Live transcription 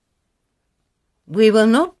We will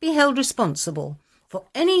not be held responsible for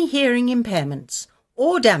any hearing impairments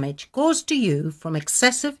or damage caused to you from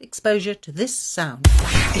excessive exposure to this sound.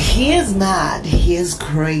 He is mad. He is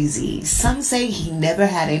crazy. Some say he never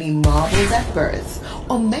had any marbles at birth.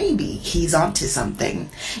 Or maybe he's onto something.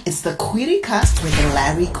 It's the Kwirirayi with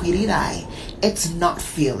Larry Kwirirayi. It's not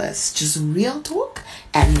fearless, just real talk.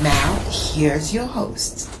 And now, here's your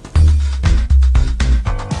host.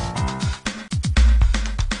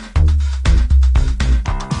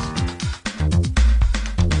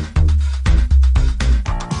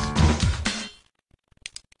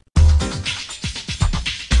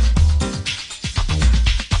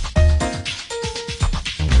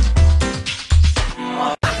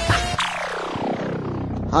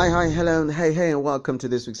 Hi, hello, and hey, and welcome to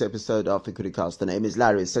this week's episode of the Kwirirayi. The name is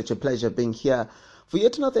Larry. It's such a pleasure being here for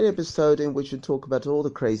yet another episode in which we talk about all the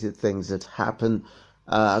crazy things that happen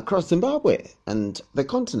across Zimbabwe and the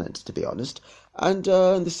continent, to be honest. And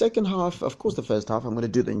in the second half, of course, the first half, I'm going to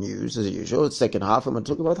do the news as usual. The second half, I'm going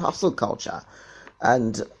to talk about hustle culture.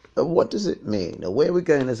 And what does it mean? Where are we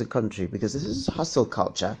going as a country? Because this is hustle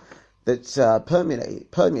culture that's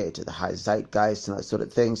permeated the high zeitgeist and that sort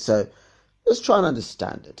of thing. So let's try and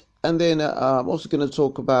understand it. And then I'm also going to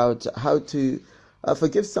talk about how to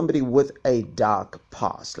forgive somebody with a dark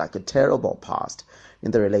past, like a terrible past,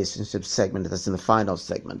 in the relationship segment. That's in the final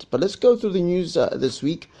segment. But let's go through the news this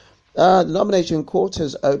week. The nomination court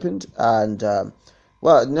has opened, and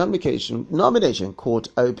nomination court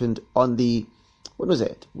opened on the, when was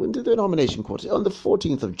it? When did the nomination court? On the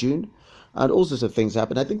 14th of June, and all sorts of things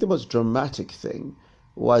happened. I think the most dramatic thing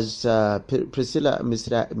was Priscilla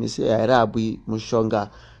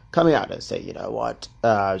Misihairabwi-Mushonga coming out and saying, you know what,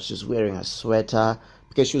 she's wearing a sweater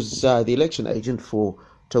because she was the election agent for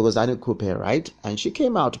Thokozani Kupe, right? And she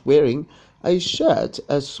came out wearing a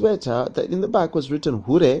sweater that in the back was written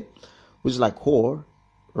Hure, which is like whore,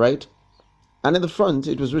 right? And in the front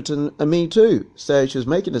it was written Me Too. So she was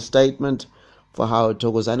making a statement for how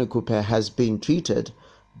Thokozani Kupe has been treated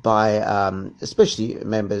by especially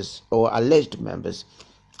members or alleged members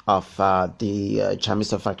of the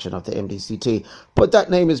Chamisa faction of the MDCT. But that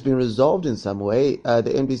name has been resolved in some way. The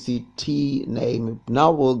MDCT name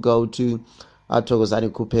now will go to Thokozani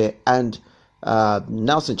Kupe, and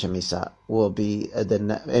Nelson Chamisa will be the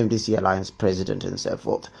MDC Alliance president and so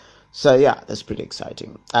forth. So yeah, that's pretty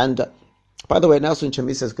exciting. And by the way, Nelson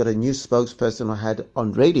Chamisa has got a new spokesperson I had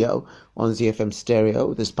on radio on ZFM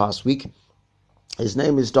Stereo this past week. His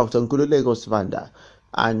name is Dr. Nkululeko Sibanda,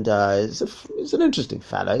 and it's an interesting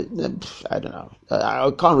fellow. I don't know.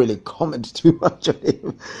 I can't really comment too much on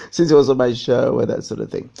him since he was on my show and that sort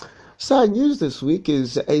of thing. Sad news this week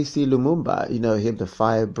is AC Lumumba. You know him, the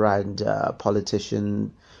firebrand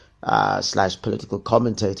politician / political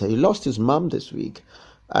commentator. He lost his mum this week,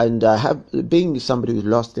 and being somebody who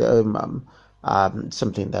lost their own mum,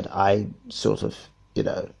 something that I sort of,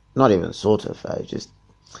 not even sort of,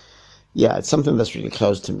 it's something that's really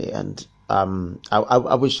close to me, and I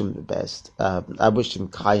wish him the best. I wish him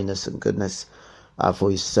kindness and goodness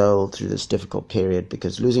for his soul through this difficult period,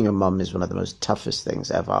 because losing your mum is one of the most toughest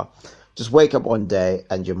things ever. Just wake up one day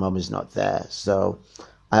and your mum is not there. So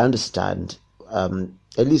I understand.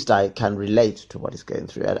 At least I can relate to what he's going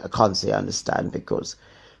through. I can't say I understand, because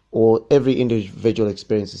every individual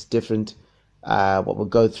experience is different. What we'll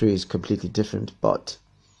go through is completely different, but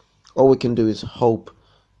all we can do is hope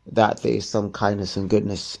that there is some kindness and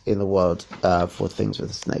goodness in the world for things of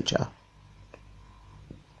this nature.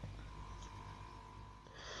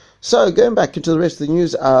 So going back into the rest of the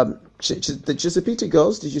news, the Chisipiti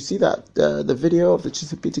girls, did you see that? The video of the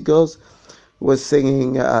Chisipiti girls was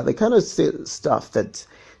singing the kind of stuff that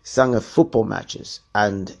sung at football matches,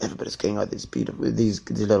 and everybody's going like these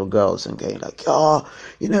little girls and going like, oh,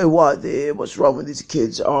 you know what, what's wrong with these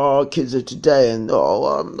kids? Oh, kids of today, and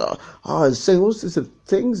saying all sorts of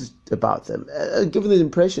things about them, giving the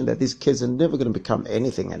impression that these kids are never going to become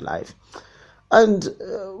anything in life. And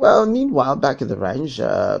meanwhile, back in the range,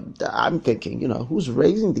 I'm thinking, who's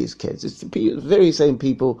raising these kids? It's the very same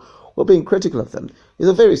people who are being critical of them. It's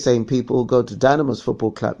the very same people who go to Dynamo's football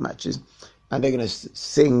club matches, and they're going to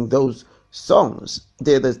sing those songs.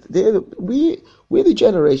 We're the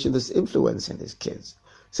generation that's influencing these kids.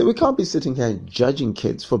 So we can't be sitting here and judging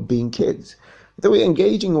kids for being kids. That we're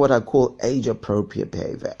engaging in what I call age-appropriate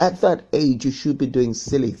behavior. At that age, you should be doing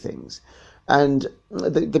silly things. And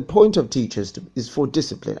the point of teachers is for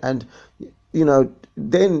discipline. And,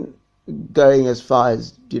 then going as far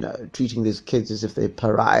as, treating these kids as if they're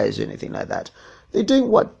pariahs or anything like that. They're doing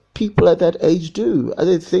what people at that age do. Are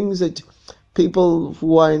there things that people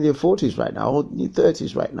who are in their 40s right now or their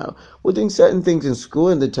 30s right now were doing certain things in school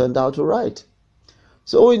and they turned out all right?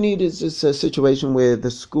 So all we need is just a situation where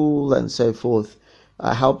the school and so forth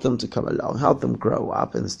help them to come along, help them grow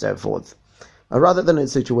up and so forth. Rather than a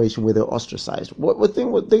situation where they're ostracized. One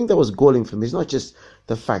thing that was galling for me is not just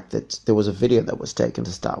the fact that there was a video that was taken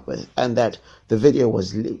to start with and that the video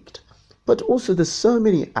was leaked, but also there's so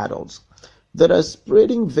many adults that are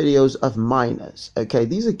spreading videos of minors. Okay,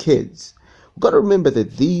 these are kids. We've got to remember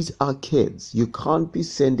that these are kids. You can't be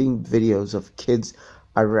sending videos of kids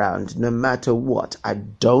around no matter what. I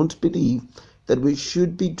don't believe that we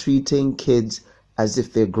should be treating kids as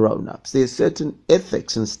if they're grown-ups. There are certain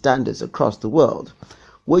ethics and standards across the world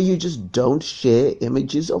where you just don't share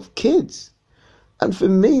images of kids. And for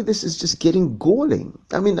me, this is just getting galling.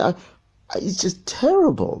 I mean, it's just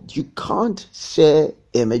terrible. You can't share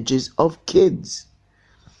images of kids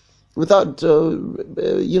without,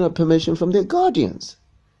 permission from their guardians.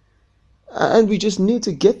 And we just need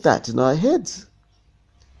to get that in our heads.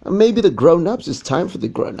 And maybe the grown-ups, it's time for the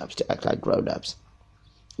grown-ups to act like grown-ups.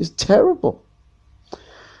 It's terrible.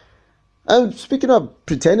 And speaking of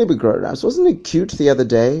pretending to be grown-ups, wasn't it cute the other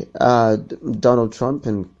day, Donald Trump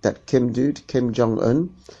and that Kim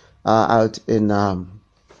Jong-un, out in,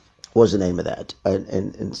 what's the name of that,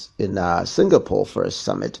 in Singapore for a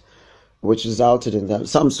summit, which resulted in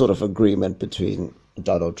some sort of agreement between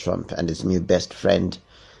Donald Trump and his new best friend,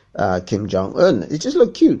 Kim Jong-un. It just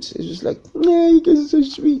looked cute. It's just like, yeah, you guys are so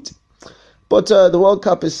sweet. But the World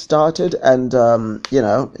Cup has started, and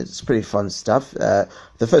it's pretty fun stuff.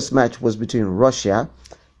 The first match was between Russia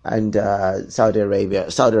and Saudi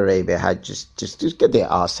Arabia. Saudi Arabia had just get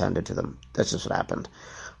their ass handed to them. That's just what happened.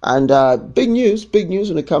 And big news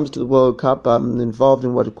when it comes to the World Cup. I'm involved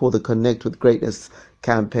in what we call the Connect with Greatness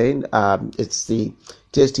campaign. It's the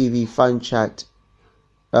DSTV Fun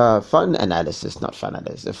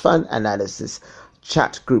Analysis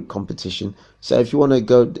chat group competition. So if you want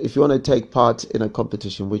to take part in a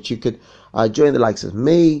competition, which you could join the likes of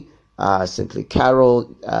me, Simply Carol,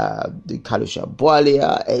 Kalusha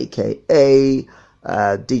Bwalia, aka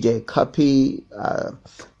DJ Cuppy,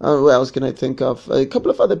 what else can I think of? A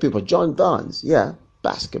couple of other people, John Barnes,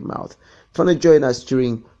 Basket Mouth. If you want to join us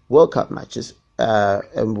during World Cup matches,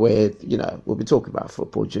 and where we'll be talking about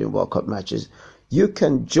football during World Cup matches, you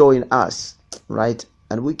can join us, right?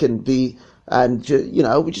 And we can be, and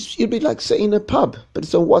you'd be like sitting in a pub, but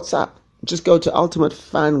it's on WhatsApp. Just go to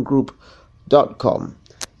ultimatefangroup.com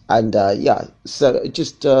and so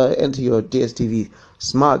just enter your DSTV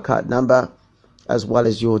smart card number as well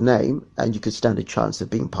as your name, and you could stand a chance of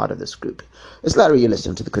being part of this group. It's Larry, you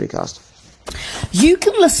listen to the Kwiricast. You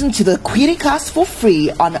can listen to the Kwiricast for free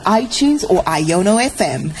on iTunes or Iono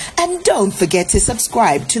FM. And don't forget to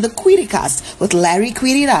subscribe to the Kwiricast with Larry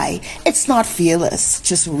Kwirirayi. It's not fearless,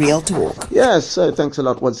 just real talk. Yes, so thanks a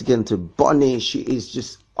lot once again to Bonnie. She is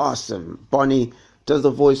just awesome. Bonnie does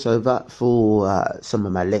the voiceover for some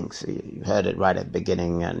of my links. You heard it right at the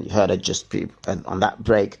beginning, and you heard it just on that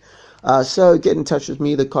break. So get in touch with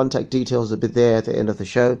me. The contact details will be there at the end of the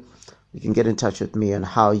show. You can get in touch with me on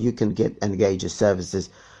how you can engage her services.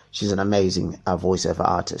 She's an amazing voiceover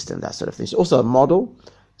artist and that sort of thing. She's also a model.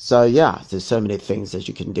 So there's so many things that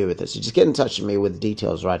you can do with this. So just get in touch with me with the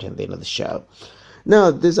details right at the end of the show.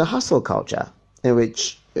 Now, there's a hustle culture in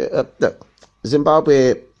which, look,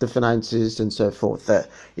 Zimbabwe, the finances and so forth, the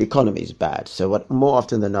economy is bad. So more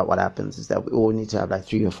often than not, what happens is that we all need to have like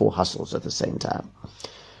 3 or 4 hustles at the same time,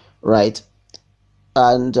 right?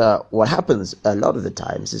 And what happens a lot of the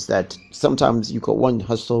times is that sometimes you've got one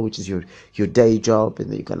hustle, which is your day job, and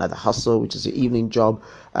then you've got another hustle, which is your evening job.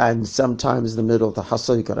 And sometimes in the middle of the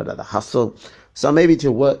hustle, you've got another hustle. So maybe to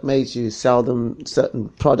your workmates, you sell them certain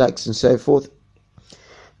products and so forth.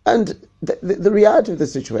 And the reality of the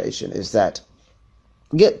situation is that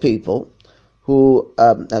you get people who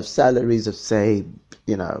have salaries of, say,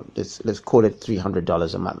 let's call it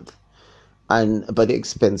 $300 a month. But the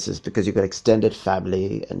expenses, because you've got extended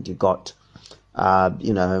family and you've got,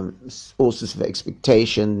 all sorts of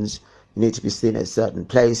expectations. You need to be seen at certain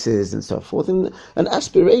places and so forth. And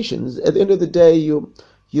aspirations, at the end of the day, your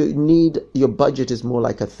budget is more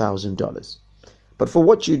like $1,000. But for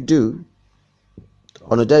what you do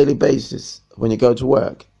on a daily basis, when you go to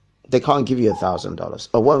work, they can't give you $1,000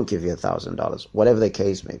 or won't give you $1,000, whatever the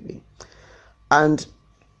case may be. And,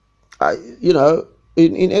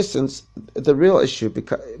 in essence, the real issue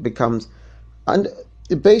becomes, and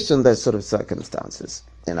based on those sort of circumstances,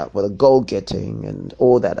 with the goal getting and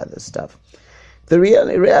all that other stuff, the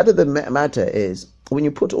reality of the matter is, when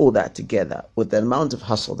you put all that together with the amount of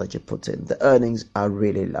hustle that you put in, the earnings are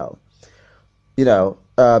really low. The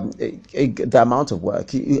amount of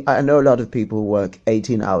work. I know a lot of people who work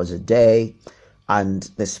 18 hours a day.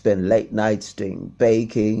 and they spend late nights doing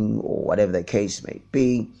baking or whatever the case may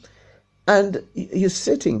be. And you're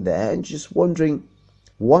sitting there and just wondering,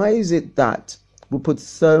 why is it that we put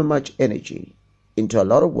so much energy into a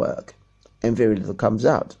lot of work and very little comes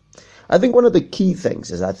out? I think one of the key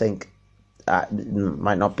things is,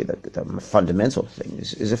 might not be the fundamental thing,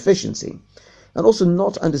 is efficiency. And also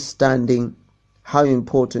not understanding how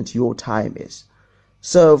important your time is.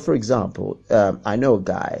 So, for example, I know a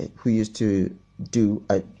guy who used to do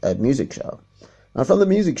a music show. And from the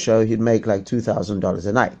music show, he'd make like $2,000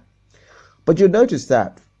 a night. But you'll notice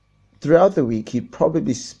that throughout the week, he'd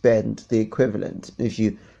probably spend the equivalent, if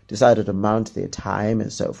you decided to mount their time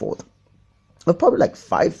and so forth, of probably like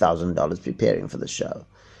 $5,000 preparing for the show.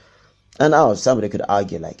 And now somebody could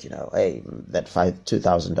argue, like, hey, that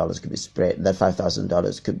 $2,000 could be spread, that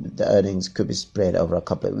 $5,000 the earnings could be spread over a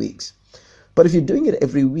couple of weeks. But if you're doing it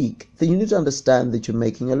every week, then you need to understand that you're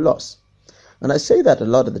making a loss. And I say that a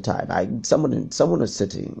lot of the time. Someone was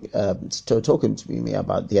sitting, talking to me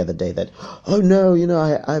about the other day that, oh no,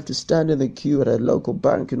 I have to stand in the queue at a local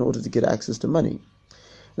bank in order to get access to money.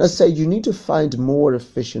 And I say you need to find more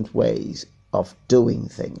efficient ways of doing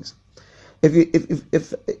things.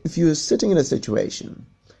 If you're sitting in a situation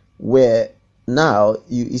where now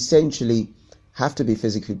you essentially have to be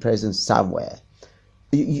physically present somewhere,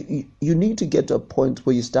 you need to get to a point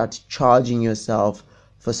where you start charging yourself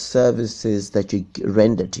for services that you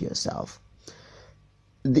render to yourself.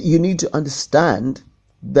 You need to understand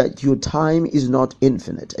that your time is not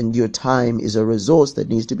infinite and your time is a resource that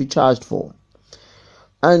needs to be charged for.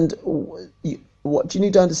 And what you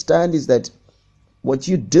need to understand is that what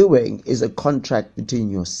you're doing is a contract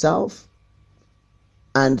between yourself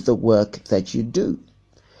and the work that you do.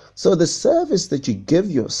 So the service that you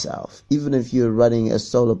give yourself, even if you're running a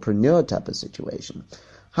solopreneur type of situation,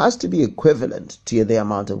 has to be equivalent to the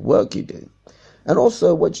amount of work you do. And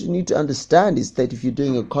also what you need to understand is that if you're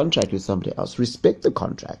doing a contract with somebody else, respect the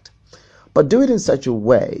contract, but do it in such a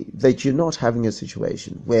way that you're not having a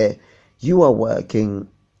situation where you are working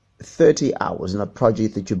 30 hours in a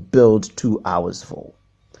project that you build 2 hours for.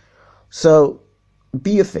 So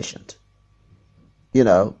be efficient. You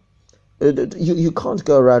can't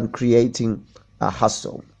go around creating a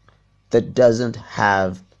hustle that doesn't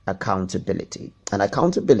have accountability. And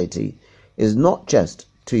accountability is not just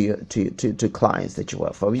to clients that you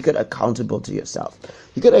work for. You get accountable to yourself.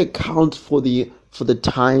 You got to account for the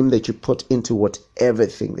time that you put into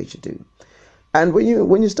everything that you do. And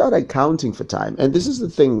when you start accounting for time, and this is the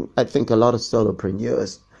thing I think a lot of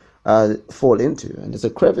solopreneurs fall into, and it's a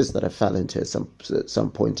crevice that I fell into at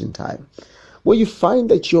some point in time, where you find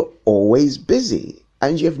that you're always busy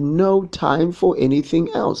and you have no time for anything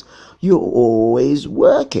else. You're always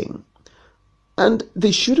working. And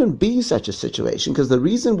there shouldn't be such a situation, because the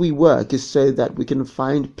reason we work is so that we can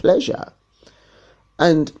find pleasure.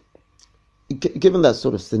 And given that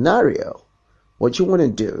sort of scenario, what you want to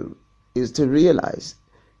do is to realize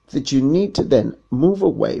that you need to then move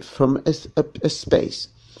away from a space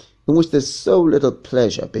in which there's so little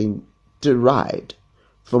pleasure being derived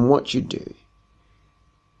from what you do,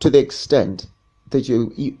 to the extent that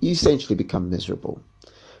you essentially become miserable.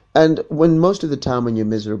 And most of the time when you're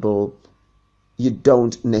miserable, you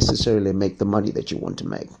don't necessarily make the money that you want to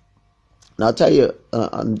make. Now I'll tell you,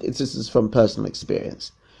 this is from personal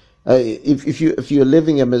experience. If you're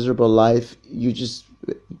living a miserable life, you just,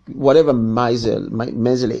 whatever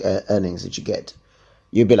miserly earnings that you get,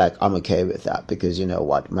 you'll be like, I'm okay with that, because you know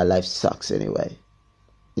what, my life sucks anyway.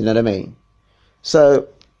 You know what I mean? So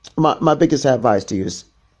my biggest advice to you is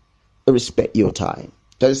respect your time.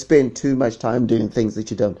 Don't spend too much time doing things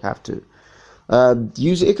that you don't have to.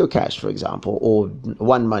 Use EcoCash, for example, or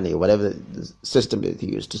One Money, whatever the system that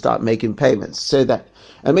you use, to start making payments. And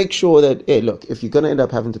make sure that, hey, look, if you're going to end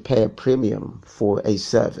up having to pay a premium for a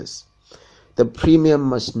service, the premium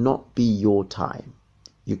must not be your time.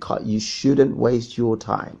 You shouldn't waste your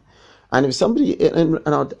time. And if somebody, and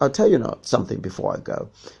I'll tell you something before I go.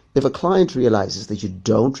 If a client realizes that you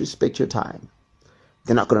don't respect your time,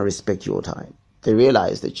 they're not going to respect your time. They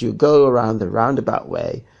realize that you go around the roundabout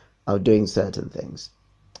way of doing certain things.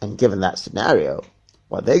 And given that scenario,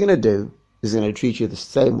 what they're going to do is going to treat you the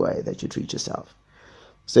same way that you treat yourself.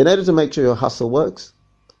 So in order to make sure your hustle works,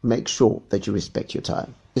 make sure that you respect your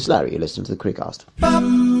time. It's Larry, you listen to the Crickcast.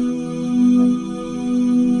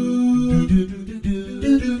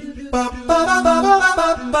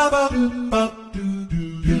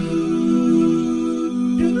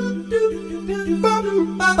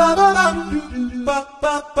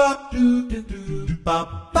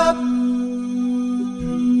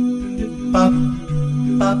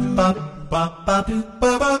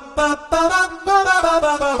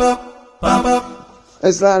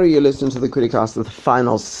 As Larry, you listen to the Criticast of the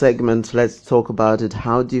final segment. Let's talk about it.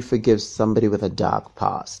 How do you forgive somebody with a dark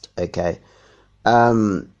past? Okay.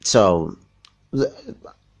 So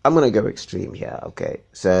I'm going to go extreme here. Okay.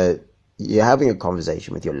 So you're having a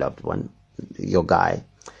conversation with your loved one, your guy,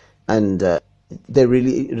 and they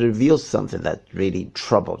really reveal something that really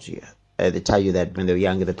troubled you. They tell you that when they were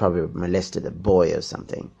younger, they probably molested a boy or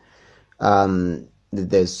something.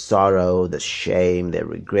 There's sorrow, there's shame, there's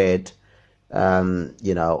regret, and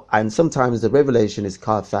sometimes the revelation is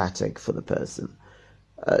cathartic for the person,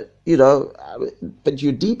 but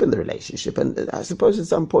you're deep in the relationship, and I suppose at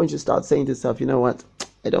some point you start saying to yourself, you know what,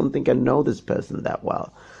 I don't think I know this person that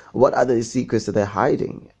well. What are the secrets that they're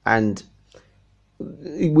hiding? And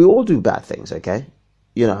we all do bad things, okay?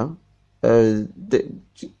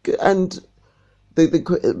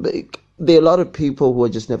 There are a lot of people who are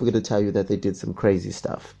just never going to tell you that they did some crazy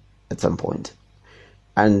stuff at some point.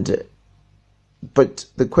 But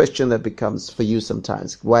the question that becomes for you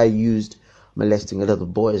sometimes, why I used molesting a little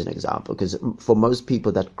boy as an example, because for most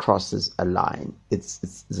people that crosses a line.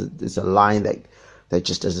 It's a line that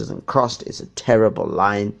just isn't crossed. It's a terrible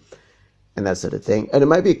line, and that sort of thing. And it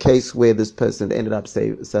might be a case where this person ended up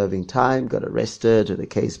serving time, got arrested, or the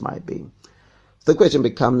case might be. So the question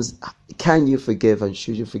becomes, can you forgive and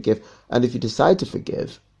should you forgive? And if you decide to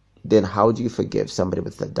forgive, then how do you forgive somebody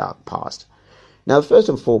with a dark past? Now, first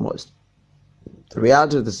and foremost, the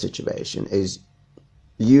reality of the situation is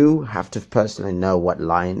you have to personally know what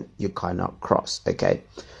line you cannot cross, okay?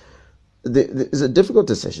 It's a difficult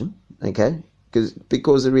decision, okay?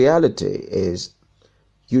 Because the reality is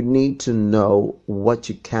you need to know what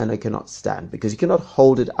you can or cannot stand, because you cannot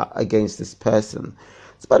hold it against this person.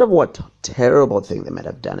 In spite of what terrible thing they might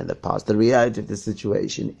have done in the past, the reality of the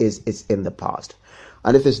situation is it's in the past.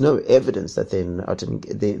 And if there's no evidence that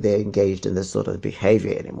they're engaged in this sort of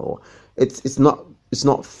behavior anymore, it's not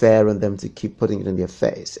fair on them to keep putting it in their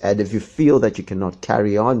face. And if you feel that you cannot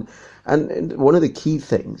carry on, and one of the key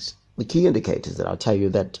things, the key indicators that I'll tell you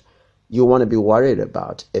that you want to be worried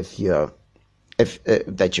about if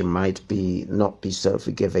that you might not be so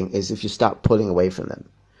forgiving is if you start pulling away from them.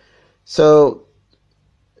 So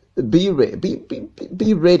be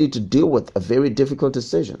ready to deal with a very difficult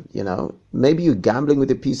decision. Maybe you're gambling with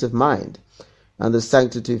your peace of mind and the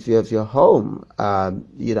sanctity of your home.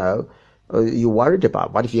 You're worried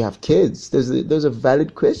about. What if you have kids? Those are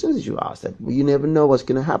valid questions that you ask. That you never know what's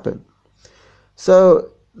going to happen. So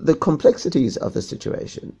the complexities of the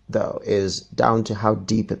situation, though, is down to how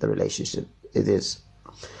deep in the relationship it is.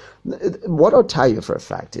 What I'll tell you for a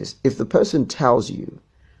fact is, if the person tells you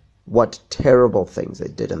what terrible things they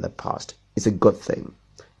did in the past, it's a good thing.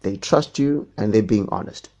 They trust you and they're being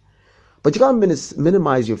honest. But you can't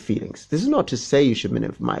minimize your feelings. This is not to say you should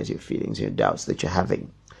minimize your feelings, your doubts that you're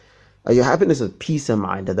having. Your happiness and peace of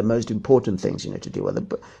mind are the most important things you need to deal with.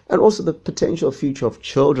 And also the potential future of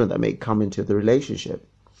children that may come into the relationship.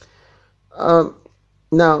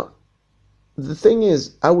 Now, the thing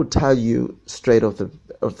is, I would tell you straight off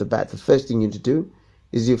the bat, the first thing you need to do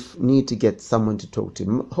is you need to get someone to talk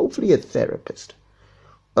to, hopefully a therapist,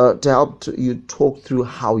 to help you talk through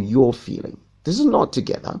how you're feeling. This is not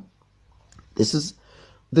together. This is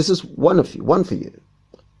one for you.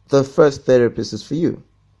 The first therapist is for you.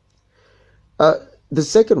 The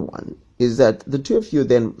second one is that the two of you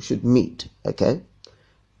then should meet, okay,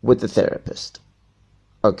 with the therapist.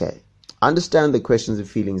 Okay, understand the questions and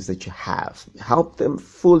feelings that you have. Help them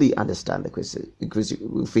fully understand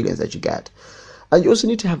the feelings that you get. And you also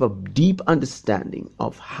need to have a deep understanding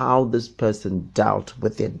of how this person dealt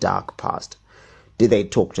with their dark past. Did they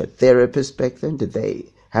talk to a therapist back then?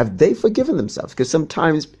 Have they forgiven themselves? Because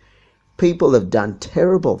sometimes people have done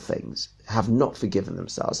terrible things, have not forgiven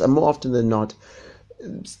themselves. And more often than not,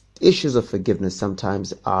 issues of forgiveness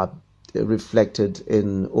sometimes are reflected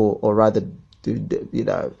in, or rather,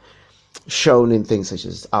 shown in things such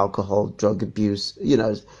as alcohol, drug abuse,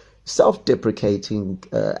 self-deprecating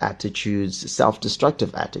attitudes,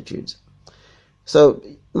 self-destructive attitudes. So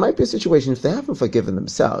it might be a situation, if they haven't forgiven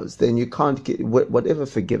themselves, then you can't get whatever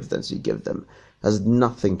forgiveness you give them has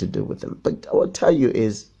nothing to do with them. But what I'll tell you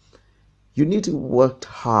is, you need to work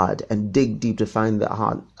hard and dig deep to find the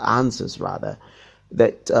hard answers, rather,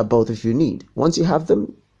 that both of you need. Once you have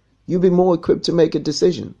them, you'll be more equipped to make a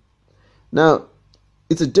decision. Now,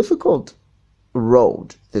 it's a difficult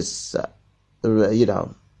road, this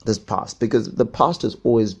past, because the past is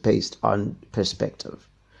always based on perspective.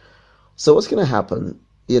 So what's going to happen,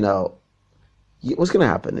 is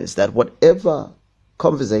that whatever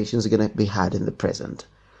conversations are going to be had in the present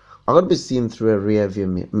are going to be seen through a rear view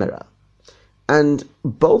mirror. And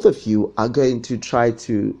both of you are going to try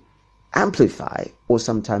to amplify or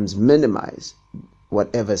sometimes minimize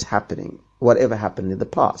whatever happened in the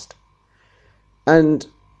past. And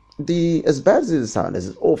as bad as it sounds,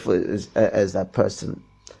 as awful as that person's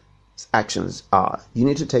actions are, you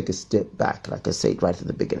need to take a step back, like I said right at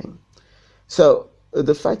the beginning. So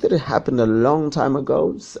the fact that it happened a long time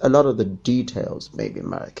ago, a lot of the details may be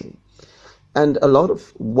murky. And a lot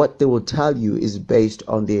of what they will tell you is based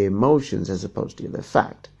on their emotions as opposed to the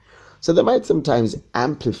fact. So they might sometimes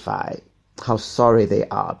amplify how sorry they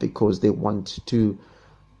are because they want to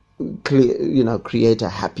create a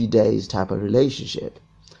happy days type of relationship.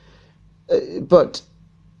 But,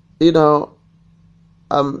 how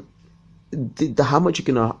much you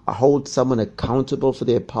can hold someone accountable for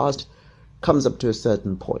their past comes up to a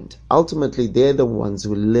certain point. Ultimately, they're the ones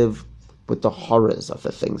who live with the horrors of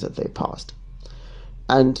the things that they passed.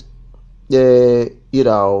 And, the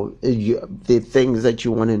things that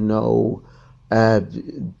you want to know,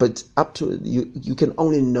 but up to, you can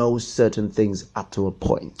only know certain things up to a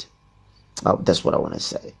point. Oh, that's what I want to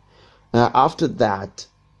say. After that,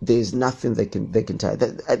 there's nothing they can tell.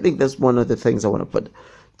 I think that's one of the things I want to put.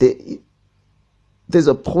 There's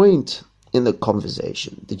a point in the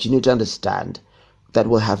conversation that you need to understand that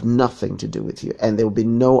will have nothing to do with you, and there will be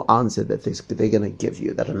no answer that they're going to give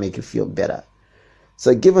you that will make you feel better.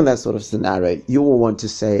 So given that sort of scenario, you will want to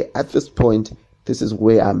say, at this point, this is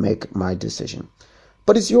where I make my decision.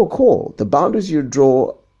 But it's your call. The boundaries you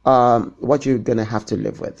draw are what you're going to have to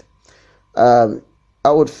live with. I've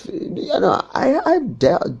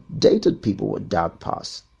dated people with dark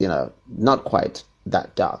pasts, not quite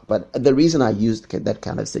that dark. But the reason I used that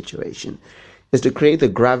kind of situation is to create the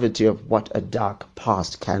gravity of what a dark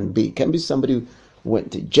past can be. It can be somebody who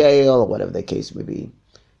went to jail or whatever the case may be.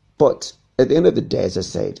 But at the end of the day, as I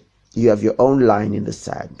said, you have your own line in the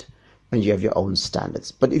sand and you have your own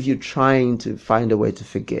standards. But if you're trying to find a way to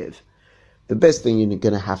forgive, the best thing you're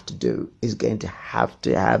going to have to do is going to have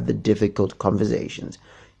the difficult conversations.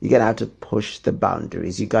 You're going to have to push the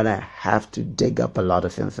boundaries. You're going to have to dig up a lot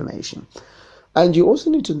of information. And you also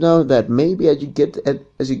need to know that maybe as you get to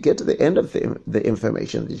the end of the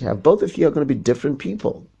information that you have, both of you are going to be different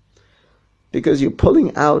people. Because you're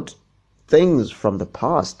pulling out things from the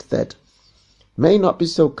past that may not be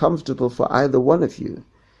so comfortable for either one of you.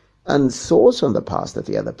 And source from the past that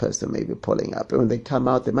the other person may be pulling up. And when they come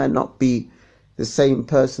out, they might not be the same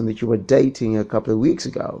person that you were dating a couple of weeks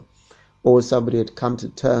ago, or somebody had come to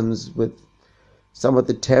terms with some of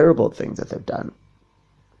the terrible things that they've done.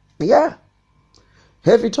 Yeah,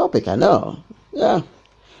 heavy topic, I know. Yeah,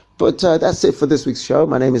 but that's it for this week's show.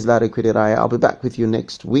 My name is Larry Kwirirayi. I'll be back with you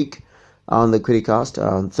next week on the Kwiricast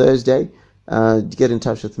on Thursday. Get in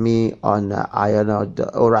touch with me on Larry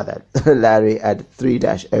at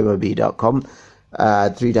 3-mob.com,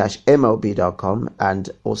 3-mob.com, and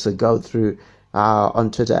also go through on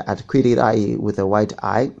Twitter at Kwirirayi with a white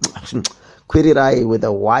eye. Kwirirayi with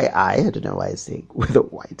a Y-I. I don't know why I say with a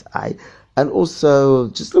white eye. And also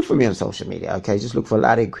just look for me on social media, okay? Just look for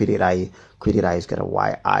Larry Kwirirayi. Kwirirayi's got a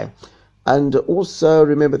Y-I. And also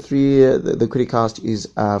remember, the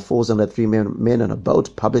Kwiricast falls under 3 Men on a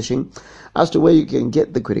Boat Publishing. As to where you can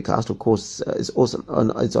get the Kwiricast, of course, it's on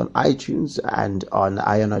iTunes and on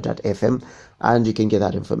iono.fm, and you can get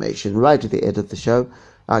that information right at the end of the show.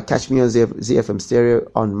 Catch me on ZFM Stereo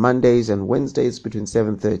on Mondays and Wednesdays between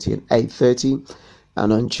 7:30 and 8:30,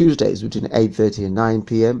 and on Tuesdays between 8:30 and 9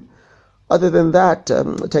 p.m. Other than that,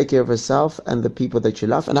 take care of yourself and the people that you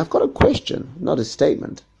love. And I've got a question, not a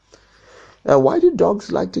statement. Why do dogs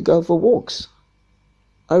like to go for walks?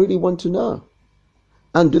 I really want to know.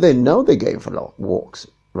 And do they know they're going for walks,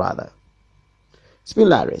 rather? It's been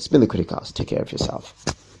Larry. It's been the Kwiricast. Take care of yourself.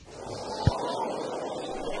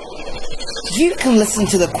 You can listen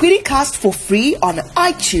to the Kwiricast for free on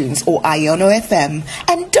iTunes or Iono FM.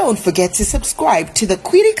 And don't forget to subscribe to the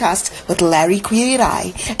Kwiricast with Larry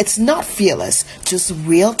Kwirirayi. It's not fearless, just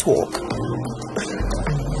real talk.